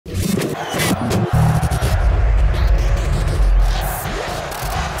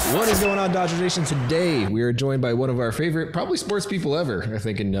is going on, Dodgers Nation? Today, we are joined by one of our favorite, probably sports people ever, I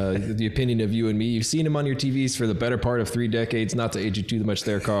think, in the opinion of you and me. You've seen him on your TVs for the better part of 3 decades. Not to age you too much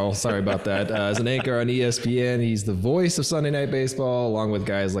there, Carl. Sorry about that. As an anchor on ESPN, he's the voice of Sunday Night Baseball, along with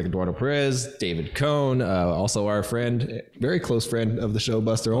guys like Eduardo Perez, David Cohn, also our friend, very close friend of the show,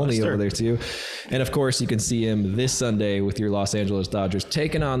 Buster Olney over there too. And of course, you can see him this Sunday with your Los Angeles Dodgers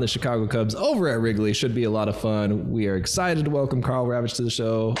taking on the Chicago Cubs over at Wrigley. Should be a lot of fun. We are excited to welcome Karl Ravech to the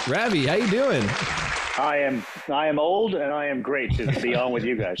show. Ravi, how you doing? I am old and I am great to be on with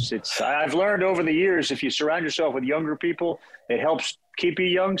you guys. I've learned over the years, if you surround yourself with younger people, it helps keep you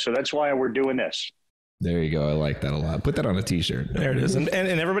young. So that's why we're doing this. There you go. I like that a lot. Put that on a t-shirt. There it is. And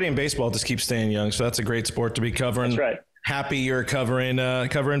everybody in baseball just keeps staying young. So that's a great sport to be covering. That's right. Happy you're covering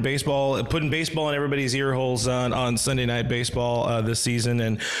baseball, putting baseball in everybody's ear holes on Sunday Night Baseball this season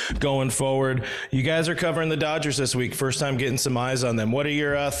and going forward. You guys are covering the Dodgers this week. First time getting some eyes on them. What are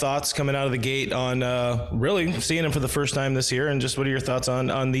your thoughts coming out of the gate on really seeing them for the first time this year? And just what are your thoughts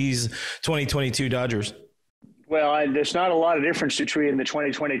on these 2022 Dodgers? Well, there's not a lot of difference between the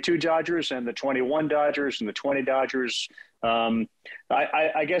 2022 Dodgers and the 21 Dodgers and the 20 Dodgers.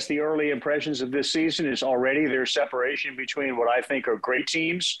 I guess the early impressions of this season is already there's separation between what I think are great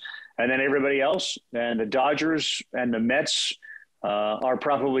teams and then everybody else. And the Dodgers and the Mets are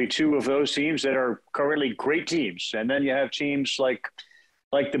probably two of those teams that are currently great teams. And then you have teams like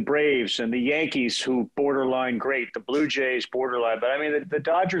the Braves and the Yankees who borderline great, the Blue Jays borderline. But I mean, the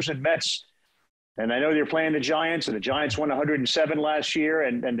Dodgers and Mets, and I know they're playing the Giants, and the Giants won 107 last year,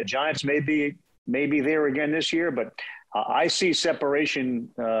 and the Giants may be there again this year. But I see separation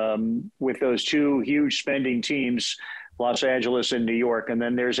with those two huge spending teams, Los Angeles and New York, and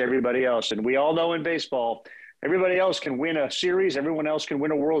then there's everybody else. And we all know in baseball, everybody else can win a series, everyone else can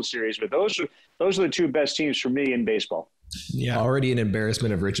win a World Series, but those are the two best teams for me in baseball. Yeah, already an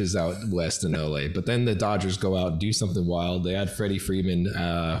embarrassment of riches out west in LA, but then the Dodgers go out and do something wild. They had Freddie Freeman,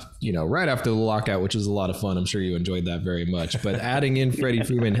 right after the lockout, which was a lot of fun. I'm sure you enjoyed that very much. But adding in Freddie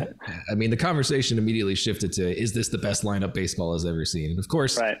Freeman, I mean, the conversation immediately shifted to, is this the best lineup baseball has ever seen? And of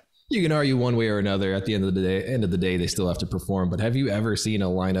course, right. You can argue one way or another. At the end of the day, they still have to perform. But have you ever seen a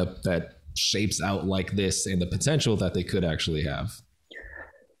lineup that shapes out like this and the potential that they could actually have?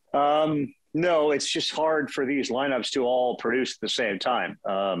 No, it's just hard for these lineups to all produce at the same time.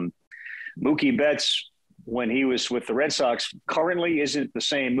 Mookie Betts, when he was with the Red Sox, currently isn't the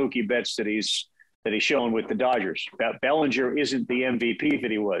same Mookie Betts that he's shown with the Dodgers. Bellinger isn't the MVP that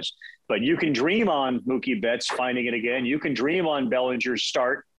he was. But you can dream on Mookie Betts finding it again. You can dream on Bellinger's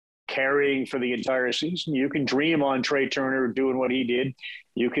start carrying for the entire season. You can dream on Trey Turner doing what he did.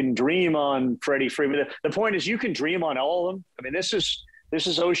 You can dream on Freddie Freeman. The point is, you can dream on all of them. I mean, this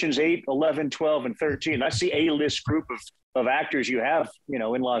is Ocean's 8, 11, 12, and 13. That's the A-list group of actors you have,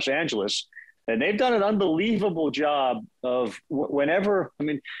 in Los Angeles. And they've done an unbelievable job of whenever, I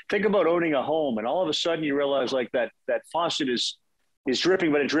mean, think about owning a home and all of a sudden you realize like that faucet is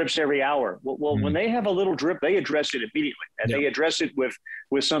dripping, but it drips every hour. Well, when they have a little drip, they address it immediately. And they address it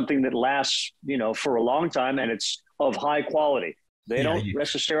with something that lasts, for a long time and it's of high quality. They don't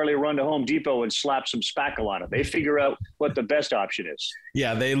necessarily run to Home Depot and slap some spackle on it. They figure out what the best option is.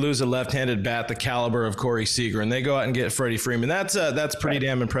 Yeah, they lose a left-handed bat the caliber of Corey Seager, and they go out and get Freddie Freeman. That's pretty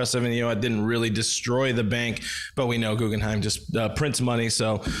damn impressive. And, it didn't really destroy the bank, but we know Guggenheim just prints money.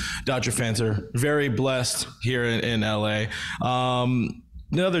 So Dodger fans are very blessed here in L.A.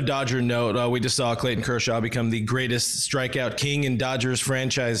 Another Dodger note, we just saw Clayton Kershaw become the greatest strikeout king in Dodgers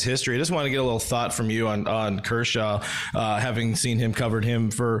franchise history. I just want to get a little thought from you on Kershaw, having seen him, covered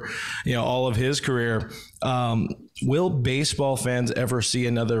him for all of his career. Will baseball fans ever see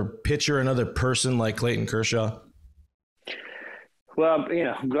another pitcher, another person like Clayton Kershaw? Well,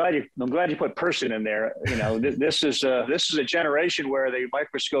 I'm glad you put person in there. This is a generation where the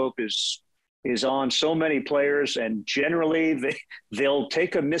microscope is on so many players, and generally they'll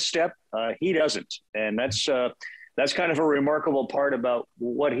take a misstep. He doesn't. And that's kind of a remarkable part about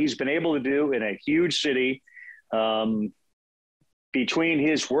what he's been able to do in a huge city, between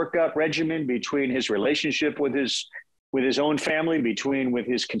his workout regimen, between his relationship with his own family, with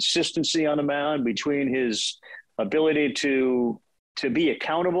his consistency on the mound, between his ability to be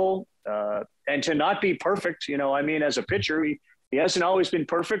accountable, and to not be perfect. As a pitcher, he hasn't always been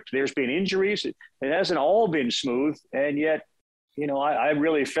perfect. There's been injuries. It hasn't all been smooth. And yet, I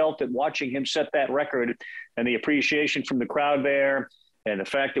really felt that watching him set that record and the appreciation from the crowd there and the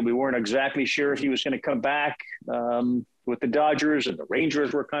fact that we weren't exactly sure if he was going to come back with the Dodgers and the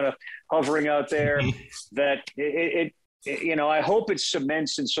Rangers were kind of hovering out there, that I hope it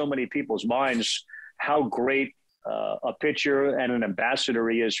cements in so many people's minds how great a pitcher and an ambassador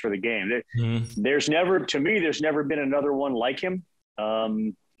he is for the game. There's never been another one like him.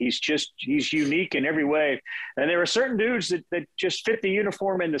 He's unique in every way. And there are certain dudes that just fit the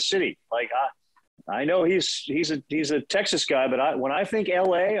uniform in the city. Like I know he's a Texas guy, but when I think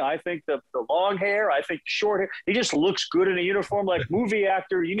LA, I think the long hair, I think short hair. He just looks good in a uniform, like movie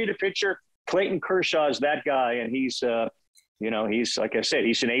actor. You need a picture. Clayton Kershaw is that guy, and he's like I said,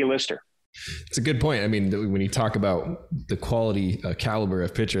 he's an A-lister. It's a good point. I mean, when you talk about the quality caliber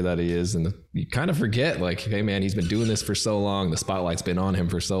of pitcher that he is, and you kind of forget, like, hey man, he's been doing this for so long. The spotlight's been on him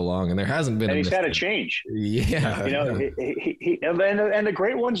for so long, and there hasn't been. And he's had a change. Yeah, and the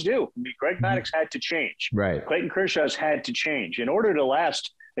great ones do. I mean, Greg Maddux had to change. Right. Clayton Kershaw's had to change in order to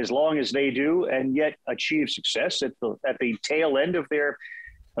last as long as they do, and yet achieve success at the tail end of their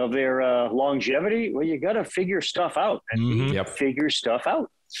longevity. Well, you got to figure stuff out, and he figures stuff out.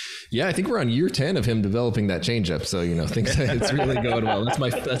 Yeah, I think we're on year 10 of him developing that changeup. So, things it's really going well.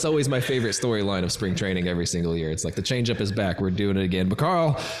 That's always my favorite storyline of spring training every single year. It's like the changeup is back. We're doing it again. But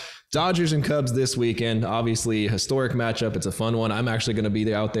Karl, Dodgers and Cubs this weekend, obviously historic matchup. It's a fun one. I'm actually going to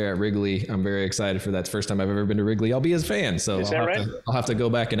be out there at Wrigley. I'm very excited for that. It's the first time I've ever been to Wrigley. I'll be as a fan. So I'll have to go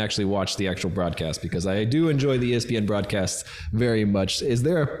back and actually watch the actual broadcast because I do enjoy the ESPN broadcasts very much. Is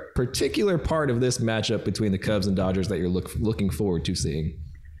there a particular part of this matchup between the Cubs and Dodgers that you're looking forward to seeing?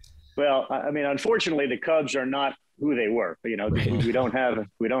 Well, I mean, unfortunately, the Cubs are not who they were. We don't have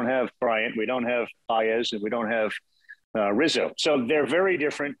Bryant, we don't have Baez, and we don't have Rizzo. So they're very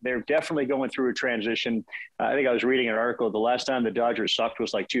different. They're definitely going through a transition. I think I was reading an article. The last time the Dodgers sucked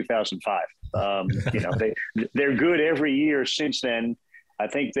was like 2005. They're good every year since then. I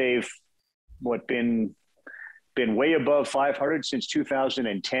think they've been way above 500 since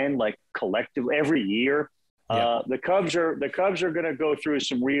 2010, like collectively every year. The Cubs are going to go through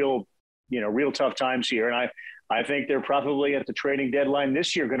some real tough times here. And I think they're probably at the trading deadline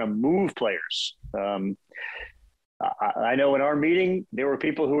this year going to move players. I know in our meeting, there were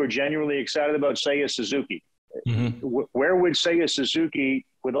people who were genuinely excited about Seiya Suzuki. Where would Seiya Suzuki,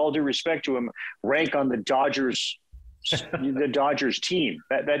 with all due respect to him, rank on the Dodgers team?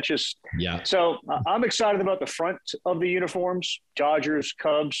 So I'm excited about the front of the uniforms, Dodgers,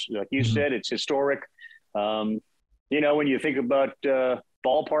 Cubs, like you said, it's historic. When you think about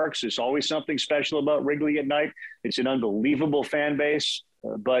ballparks, there's always something special about Wrigley at night. It's an unbelievable fan base,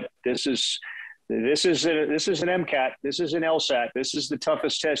 but this is an MCAT. This is an LSAT. This is the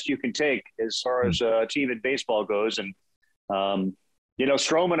toughest test you can take as far as a team in baseball goes. And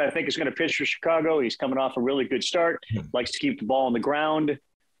Stroman, I think, is going to pitch for Chicago. He's coming off a really good start. Likes to keep the ball on the ground,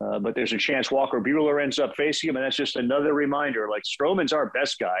 but there's a chance Walker Buehler ends up facing him, and that's just another reminder. Like, Stroman's our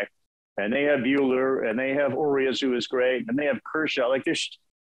best guy. And they have Buehler, and they have Urias, who is great, and they have Kershaw. Like, there's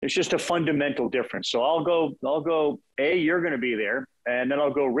just a fundamental difference. So I'll go. You're going to be there, and then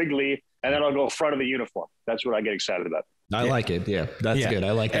I'll go Wrigley, and then I'll go front of the uniform. That's what I get excited about. I like it. Yeah, that's good.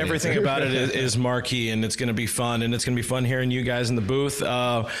 I like that everything about it is marquee, and it's going to be fun, and it's going to be fun hearing you guys in the booth.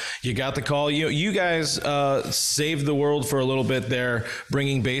 You got the call. You guys saved the world for a little bit there,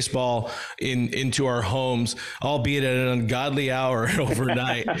 bringing baseball into our homes, albeit at an ungodly hour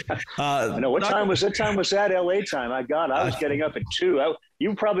overnight. I know. What time was that? LA time. I was getting up at 2:00.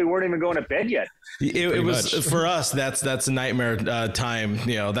 You probably weren't even going to bed yet. It was for us. That's a nightmare time.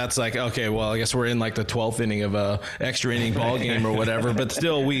 That's like, okay, well, I guess we're in like the 12th inning of a extra inning ball game or whatever. But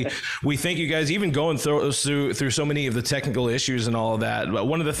still, we thank you guys, even going through so many of the technical issues and all of that. But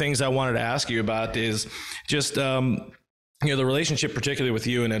one of the things I wanted to ask you about is just the relationship, particularly with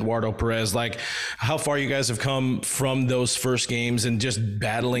you and Eduardo Perez, like how far you guys have come from those first games and just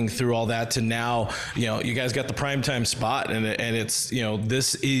battling through all that to now. You guys got the primetime spot, and it's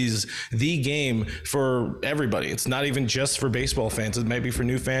this is the game for everybody. It's not even just for baseball fans. It might be for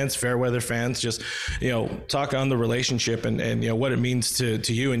new fans, fair weather fans. Just talk on the relationship and what it means to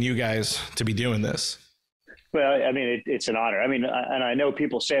you and you guys to be doing this. Well, I mean, it's an honor. I mean, and I know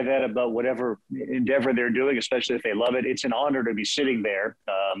people say that about whatever endeavor they're doing, especially if they love it. It's an honor to be sitting there.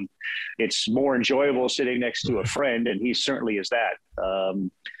 It's more enjoyable sitting next to a friend, and he certainly is that.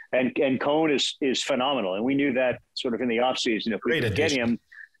 And Cone is phenomenal, and we knew that sort of in the offseason. If we could get him,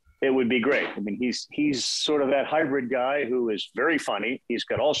 it would be great. I mean, he's sort of that hybrid guy who is very funny. He's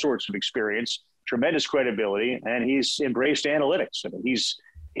got all sorts of experience, tremendous credibility, and he's embraced analytics. I mean,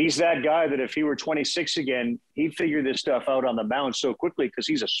 he's that guy that if he were 26 again, he'd figure this stuff out on the mound so quickly because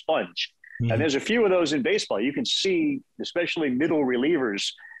he's a sponge. And there's a few of those in baseball. You can see, especially middle relievers,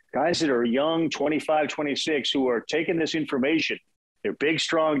 guys that are young, 25, 26, who are taking this information. They're big,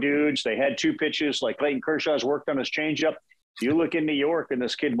 strong dudes. They had 2 pitches, like Clayton Kershaw's worked on his changeup. You look in New York and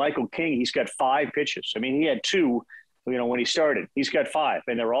this kid, Michael King, he's got 5 pitches. I mean, he had 2, when he started. He's got 5,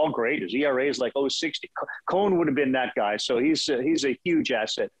 and they're all great. His ERA is like 0.60. Cone would have been that guy, so he's a huge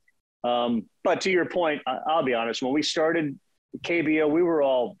asset. But to your point, I'll be honest. When we started KBO, we were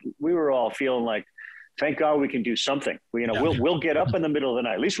all feeling like, thank God we can do something. We'll get up in the middle of the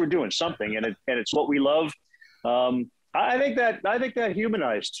night. At least we're doing something, and it's what we love. I think that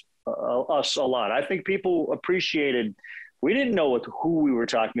humanized us a lot. I think people appreciated. We didn't know who we were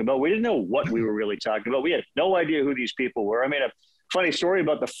talking about. We didn't know what we were really talking about. We had no idea who these people were. I mean, a funny story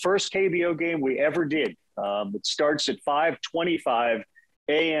about the first KBO game we ever did. It starts at 5:25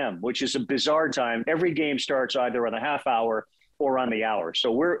 a.m., which is a bizarre time. Every game starts either on the half hour or on the hour.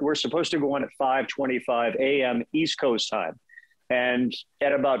 So we're supposed to go on at 5:25 a.m. East Coast time. And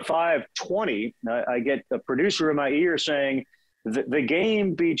at about 5:20, I get a producer in my ear saying, the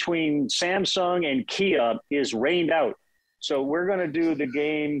game between Samsung and Kia is rained out. So we're going to do the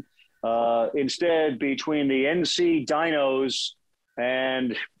game instead between the NC Dinos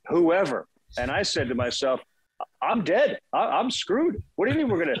and whoever. And I said to myself, I'm dead. I'm screwed. What do you mean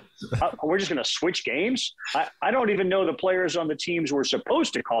we're just going to switch games? I don't even know the players on the teams we're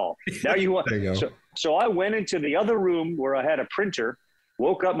supposed to call. Now you want. There you go. So I went into the other room where I had a printer,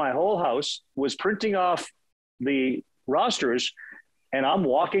 woke up my whole house, was printing off the rosters, and I'm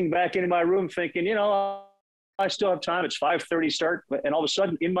walking back into my room thinking, I still have time. It's 5:30 start, and all of a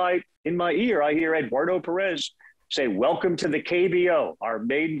sudden, in my ear, I hear Eduardo Perez say, "Welcome to the KBO, our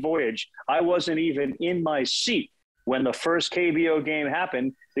maiden voyage." I wasn't even in my seat when the first KBO game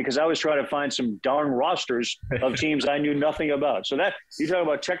happened because I was trying to find some darn rosters of teams I knew nothing about. So that you talk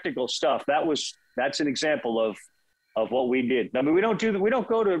about technical stuff. That's an example of what we did. I mean, we don't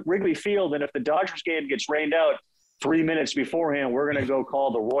go to Wrigley Field, and if the Dodgers game gets rained out 3 minutes beforehand, we're going to go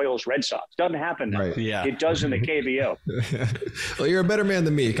call the Royals Red Sox. Doesn't happen now. Right. Yeah. It does in the KBO. Well, you're a better man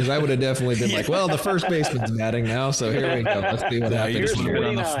than me because I would have definitely been like, well, the first baseman's batting now, so here we go. Let's see what happens. You just would have been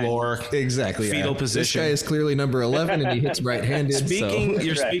on the floor. Exactly. Fetal position. This guy is clearly number 11, and he hits right-handed.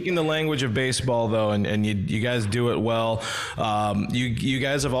 You're speaking the language of baseball, though, and you guys do it well. You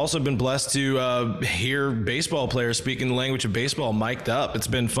guys have also been blessed to hear baseball players speaking the language of baseball mic'd up. It's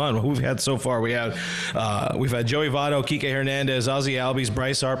been fun. We've had so far. We've had Joey Votto, Kike Hernandez, Ozzie Albies,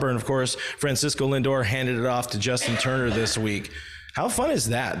 Bryce Harper, and of course Francisco Lindor handed it off to Justin Turner this week. How fun is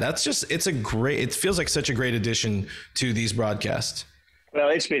that? It feels like such a great addition to these broadcasts. Well,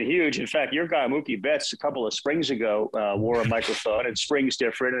 it's been huge. In fact, your guy Mookie Betts a couple of springs ago wore a microphone, and spring's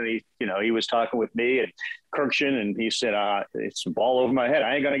different. And he was talking with me and Kershaw, and he said, "It's a ball over my head.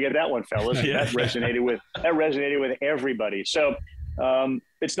 I ain't gonna get that one, fellas." Yeah. That resonated with everybody. So.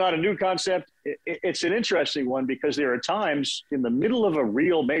 It's not a new concept. It's an interesting one because there are times in the middle of a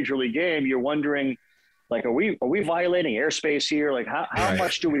real major league game, you're wondering, like, are we violating airspace here? Like, how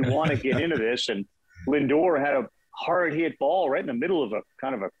much do we want to get into this? And Lindor had a hard hit ball right in the middle of a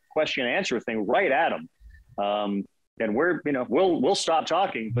kind of a question answer thing right at him. And we'll stop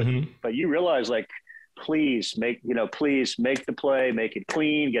talking, but you realize, like, please make the play, make it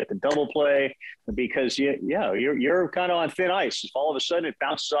clean, get the double play, because you're kind of on thin ice. All of a sudden it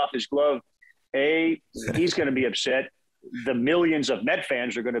bounces off his glove. He's going to be upset. The millions of Met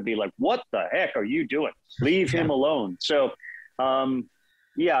fans are going to be like, what the heck are you doing? Leave him alone. So,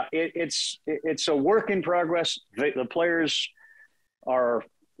 it's a work in progress. The players are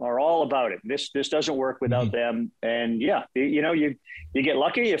all about it. This doesn't work without them. And you get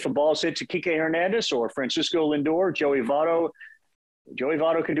lucky if a ball's hit to Kike Hernandez or Francisco Lindor, Joey Votto. Joey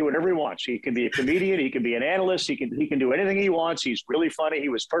Votto can do whatever he wants. He can be a comedian. He can be an analyst. He can do anything he wants. He's really funny. He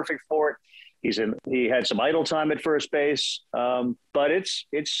was perfect for it. He had some idle time at first base. But it's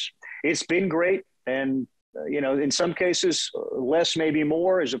been great. And, in some cases, less maybe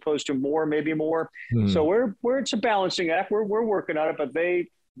more, as opposed to more maybe more. So it's a balancing act. We're working on it, but they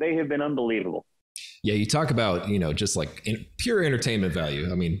have been unbelievable. Yeah, you talk about, just like pure entertainment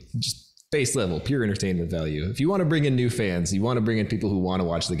value. I mean, just base level, pure entertainment value. If you want to bring in new fans, you want to bring in people who want to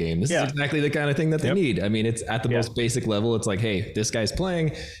watch the game. This is exactly the kind of thing that they need. I mean, it's at the most basic level. It's like, hey, this guy's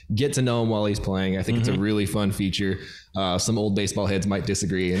playing, get to know him while he's playing. I think it's a really fun feature. Some old baseball heads might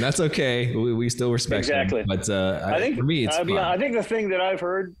disagree, and that's okay. We still respect them. But I think for me, it's fun. I think the thing that I've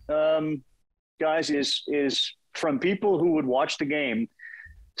heard, guys, is from people who would watch the game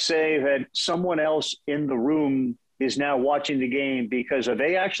say that someone else in the room is now watching the game because are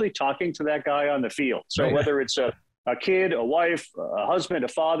they actually talking to that guy on the field? So whether it's a kid, a wife, a husband, a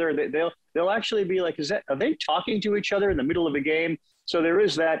father, they'll actually be like, are they talking to each other in the middle of a game? So there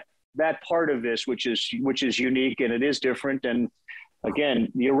is that part of this, which is unique, and it is different. And again,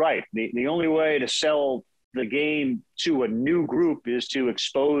 you're right. The only way to sell the game to a new group is to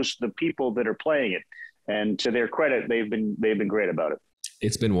expose the people that are playing it. And to their credit, they've been great about it.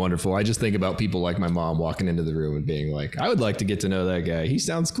 It's been wonderful. I just think about people like my mom walking into the room and being like, I would like to get to know that guy. He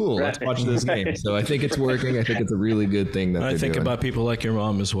sounds cool. Let's watch this game. So I think it's working. I think it's a really good thing that I think doing. about people like your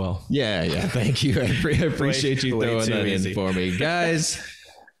mom as well. Yeah. Thank you. I appreciate you throwing that in for me. Guys,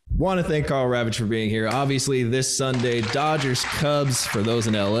 want to thank Karl Ravech for being here. Obviously, this Sunday, Dodgers, Cubs, for those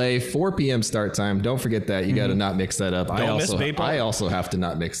in LA, 4 p.m. start time. Don't forget that. You got to not mix that up. I also have to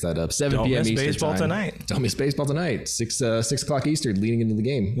not mix that up. 7 p.m. Eastern baseball time. Tonight. Don't miss baseball tonight. 6 o'clock Eastern leading into the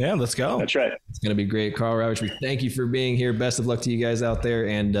game. Yeah, let's go. That's right. It's going to be great. Karl Ravech, we thank you for being here. Best of luck to you guys out there.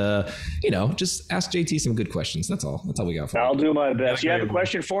 And, just ask JT some good questions. That's all. That's all we got for you. I'll do my best. You have a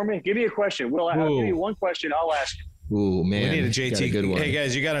question for me? Give me a question. I'll give you one question. I'll ask you. Ooh, man. We need a JT. Good one. Hey,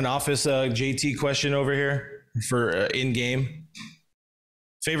 guys, you got an office JT question over here for in-game?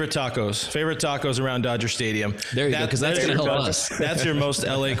 Favorite tacos around Dodger Stadium. There you go, because that's going to help us. That's your most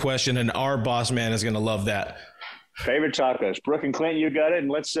LA question, and our boss man is going to love that. Favorite tacos. Brooke and Clint, you got it.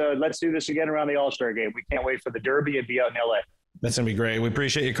 And let's do this again around the All-Star game. We can't wait for the Derby and be out in LA. That's going to be great. We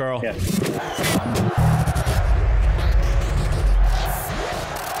appreciate you, Karl. Yeah.